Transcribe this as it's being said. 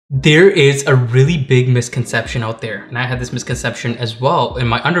There is a really big misconception out there, and I had this misconception as well in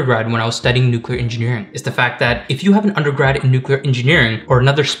my undergrad when I was studying nuclear engineering. It's the fact that if you have an undergrad in nuclear engineering or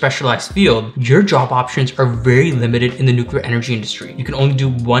another specialized field, your job options are very limited in the nuclear energy industry. You can only do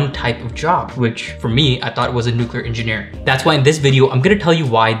one type of job, which for me, I thought it was a nuclear engineer. That's why in this video, I'm gonna tell you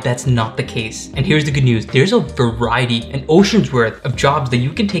why that's not the case. And here's the good news. There's a variety, an ocean's worth of jobs that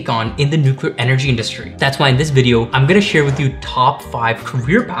you can take on in the nuclear energy industry. That's why in this video, I'm gonna share with you top 5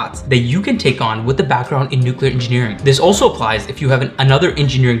 career paths that you can take on with a background in nuclear engineering. This also applies if you have another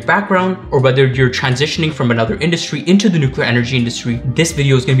engineering background or whether you're transitioning from another industry into the nuclear energy industry. This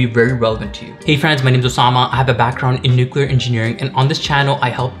video is going to be very relevant to you. Hey friends, my name is Osama. I have a background in nuclear engineering, and on this channel,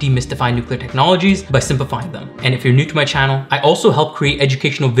 I help demystify nuclear technologies by simplifying them. And if you're new to my channel, I also help create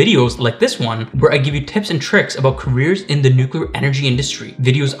educational videos like this one, where I give you tips and tricks about careers in the nuclear energy industry.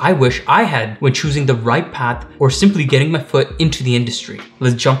 Videos I wish I had when choosing the right path or simply getting my foot into the industry.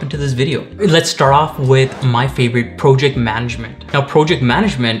 Let's jump into this video. Let's start off with my favorite, project management. Now, project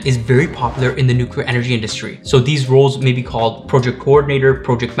management is very popular in the nuclear energy industry. So these roles may be called project coordinator,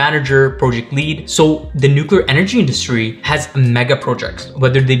 project manager, project lead. So the nuclear energy industry has mega projects,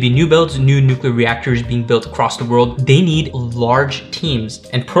 whether they be new builds, new nuclear reactors being built across the world. They need large teams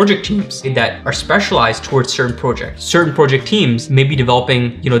and project teams that are specialized towards certain projects. Certain project teams may be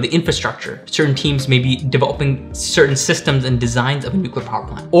developing, the infrastructure. Certain teams may be developing certain systems and designs of a nuclear power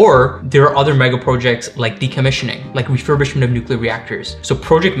plant. Or there are other mega projects like decommissioning, like refurbishment of nuclear reactors. So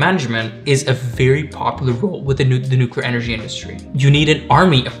project management is a very popular role within the nuclear energy industry. You need an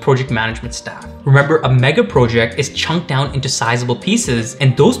army of project management staff. Remember, a mega project is chunked down into sizable pieces,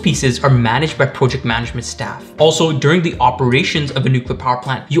 and those pieces are managed by project management staff. Also, during the operations of a nuclear power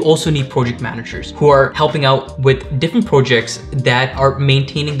plant, you also need project managers who are helping out with different projects that are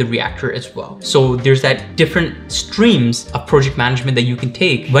maintaining the reactor as well. So there's that different streams of project management that you can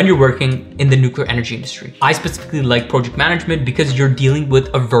take when you're working in the nuclear energy industry. I specifically like project management because you're dealing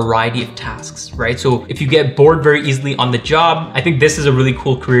with a variety of tasks, right? So if you get bored very easily on the job, I think this is a really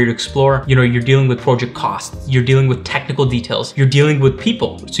cool career to explore. You're dealing with project costs, you're dealing with technical details, you're dealing with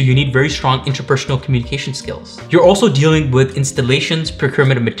people. So you need very strong interpersonal communication skills. You're also dealing with installations,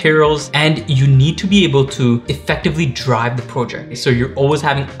 procurement of materials, and you need to be able to effectively drive the project. So you're always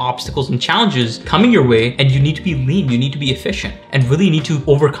having obstacles and challenges coming your way, and you need to be lean, you need to be efficient, and really need to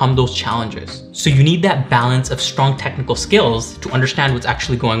overcome those challenges. So you need that balance of strong technical skills to understand what's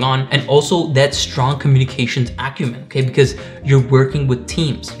actually going on, and also that strong communications acumen, okay? Because you're working with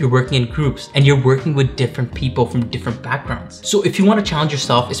teams, you're working in groups, and you're working with different people from different backgrounds. So if you want to challenge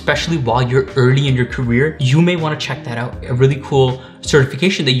yourself, especially while you're early in your career, you may want to check that out. A really cool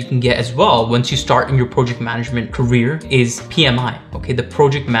certification that you can get as well once you start in your project management career is PMI, okay? The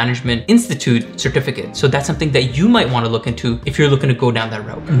Project Management Institute certificate. So that's something that you might want to look into if you're looking to go down that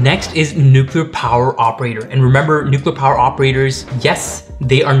route. Next is nuclear power operator. And remember, nuclear power operators, yes,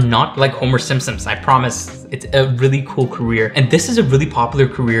 they are not like Homer Simpsons, I promise. It's a really cool career. And this is a really popular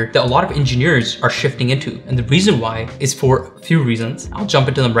career that a lot of engineers are shifting into. And the reason why is for a few reasons. I'll jump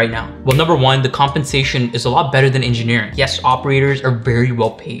into them right now. Well, number one, the compensation is a lot better than engineering. Yes, operators are very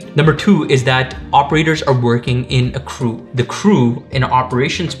well paid. Number two is that operators are working in a crew. The crew in an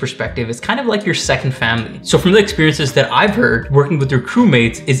operations perspective is kind of like your second family. So from the experiences that I've heard, working with your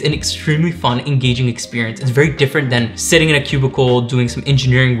crewmates is an extremely fun, engaging experience. It's very different than sitting in a cubicle, doing some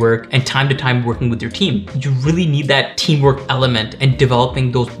engineering work, and time to time working with your team. You really need that teamwork element and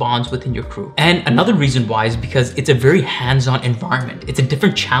developing those bonds within your crew. And another reason why is because it's a very hands-on environment. It's a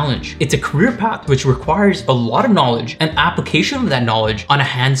different challenge. It's a career path which requires a lot of knowledge and application of that knowledge on a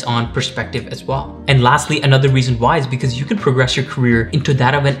hands-on perspective as well. And lastly, another reason why is because you can progress your career into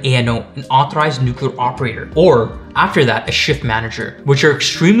that of an ANO, an authorized nuclear operator, or after that, a shift manager, which are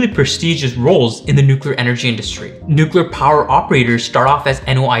extremely prestigious roles in the nuclear energy industry. Nuclear power operators start off as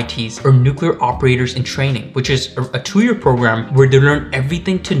NOITs, or nuclear operators in training, which is a 2-year program where they learn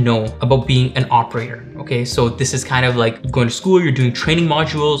everything to know about being an operator. Okay, so this is kind of like going to school, you're doing training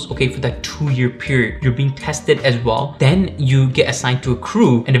modules, okay, for that 2-year period. You're being tested as well. Then you get assigned to a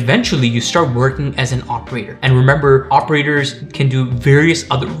crew, and eventually you start working as an operator. And remember, operators can do various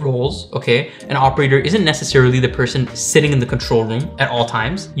other roles, okay? An operator isn't necessarily the person sitting in the control room at all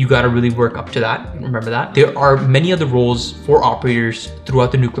times. You gotta really work up to that, remember that. There are many other roles for operators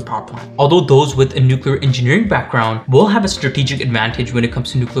throughout the nuclear power plant. Although those with a nuclear engineering background will have a strategic advantage when it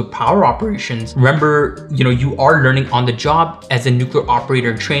comes to nuclear power operations, remember, you are learning on the job as a nuclear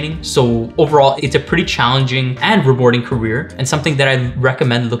operator in training. So overall, it's a pretty challenging and rewarding career, and something that I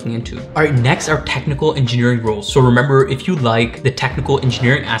recommend looking into. All right, next are technical engineering roles. So remember, if you like the technical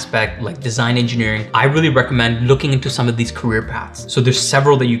engineering aspect, like design engineering, I really recommend looking into some of these career paths. So there's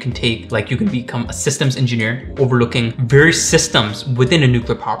several that you can take, like you can become a systems engineer, overlooking various systems within a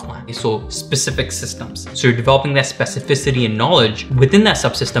nuclear power plant. So specific systems. So you're developing that specificity and knowledge within that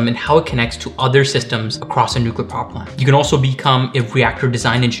subsystem and how it connects to other systems across a nuclear power plant. You can also become a reactor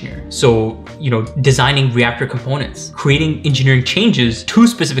design engineer. So, designing reactor components, creating engineering changes to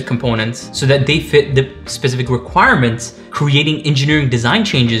specific components so that they fit the specific requirements, creating engineering design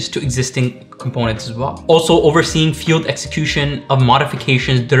changes to existing components as well. Also overseeing field execution of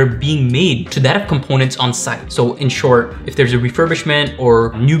modifications that are being made to that of components on site. So in short, if there's a refurbishment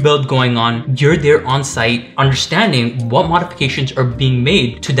or new build going on, you're there on site understanding what modifications are being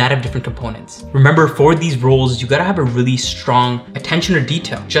made to that of different components. Remember, for these roles, you gotta have a really strong attention to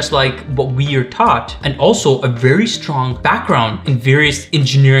detail, just like what we are taught, and also a very strong background in various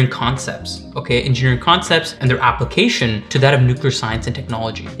engineering concepts. Okay, engineering concepts and their application to that of nuclear science and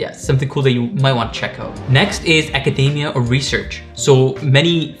technology. Yeah, something cool that you might want to check out. Next is academia or research. So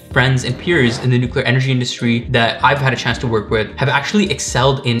many friends and peers in the nuclear energy industry that I've had a chance to work with have actually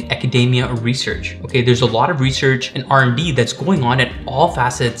excelled in academia or research. Okay, there's a lot of research and R&D that's going on at all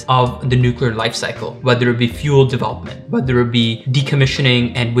facets of the nuclear life cycle, whether it be fuel development, whether it be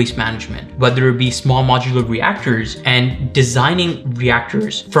decommissioning and waste management, whether it be small modular reactors and designing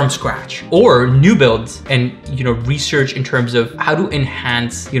reactors from scratch, or new builds and research in terms of how to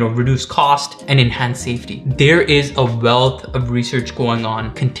enhance, reduce cost and enhance safety. There is a wealth of research going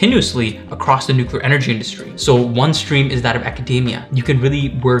on continuously across the nuclear energy industry. So one stream is that of academia. You can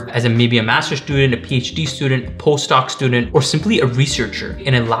really work as maybe a master's student, a PhD student, a postdoc student, or simply a researcher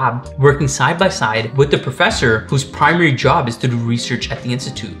in a lab working side by side with the professor whose primary job is to do research at the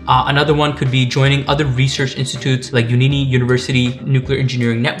institute. Another one could be joining other research institutes like Unini University Nuclear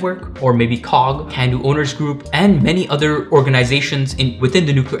Engineering Network, or maybe COG, Can-Do Owners Group, and many other organizations within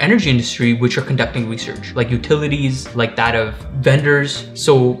the nuclear energy industry which are conducting research, like utilities, like that of vendors.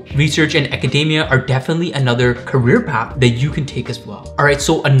 So research and academia are definitely another career path that you can take as well. All right,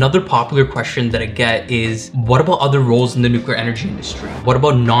 so another popular question that I get is, what about other roles in the nuclear energy industry? What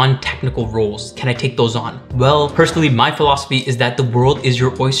about non-technical roles? Can I take those on? Well, personally, my philosophy is that the world is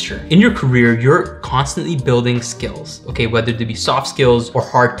your oyster. In your career, you're constantly building skills, okay, whether they be soft skills or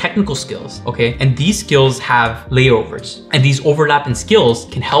hard technical skills, okay? And these skills have layovers, and these overlapping skills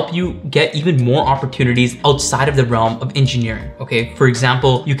can help you get even more opportunities outside of the realm of engineering, okay? For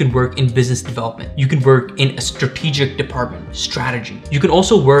example, you can work in business development. You can work in a strategic department, strategy. You can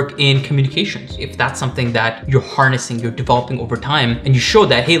also work in communications if that's something that you're harnessing, you're developing over time, and you show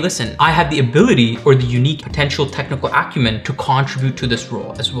that, hey, listen, I have the ability or the unique potential technical acumen to contribute to this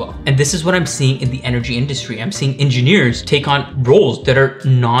role as well. And this is what I'm seeing in the energy industry. I'm seeing engineers take on roles that are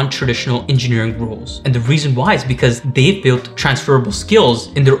non-traditional engineering roles. And the reason why is because they've built transferable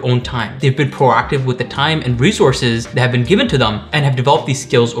skills in their own time. They've been proactive with the time and resources that have been given to them and have developed these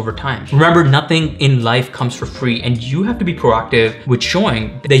skills over time. Remember, nothing in life comes for free, and you have to be proactive with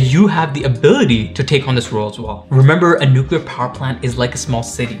showing that you have the ability to take on this role as well. Remember, a nuclear power plant is like a small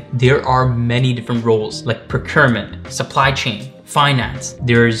city. There are many different roles like procurement, supply chain, finance,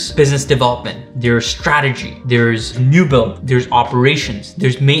 there's business development, there's strategy, there's new build, there's operations,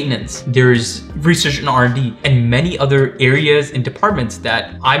 there's maintenance, there's research and R&D, and many other areas and departments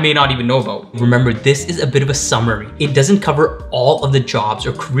that I may not even know about. Remember, this is a bit of a summary. It doesn't cover all of the jobs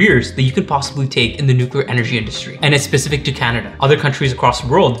or careers that you could possibly take in the nuclear energy industry, and it's specific to Canada. Other countries across the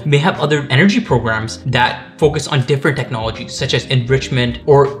world may have other energy programs that focus on different technologies, such as enrichment,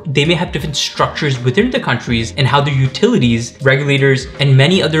 or they may have different structures within the countries and how their utilities, regulators, and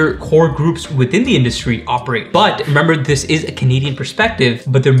many other core groups within the industry operate. But remember, this is a Canadian perspective,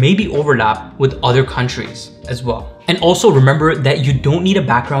 but there may be overlap with other countries as well. And also remember that you don't need a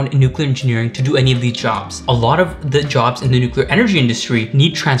background in nuclear engineering to do any of these jobs. A lot of the jobs in the nuclear energy industry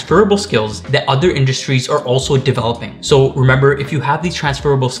need transferable skills that other industries are also developing. So remember, if you have these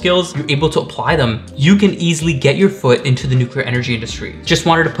transferable skills, you're able to apply them, you can easily get your foot into the nuclear energy industry. Just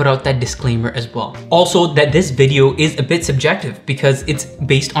wanted to put out that disclaimer as well. Also, that this video is a bit subjective because it's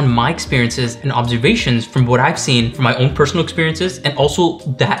based on my experiences and observations from what I've seen from my own personal experiences and also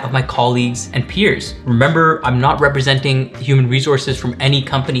that of my colleagues and peers. Remember, I'm not representing human resources from any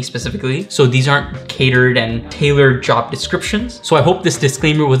company specifically, so these aren't catered and tailored job descriptions. So I hope this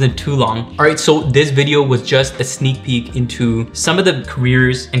disclaimer wasn't too long. All right, so this video was just a sneak peek into some of the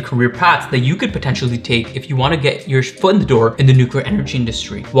careers and career paths that you could potentially take if you want to get your foot in the door in the nuclear energy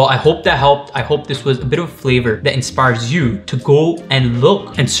industry. Well, I hope that helped. I hope this was a bit of a flavor that inspires you to go and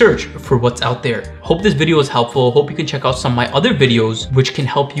look and search for what's out there. Hope this video was helpful. Hope you can check out some of my other videos which can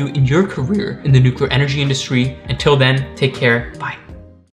help you in your career in the nuclear energy industry. Until then, take care. Bye.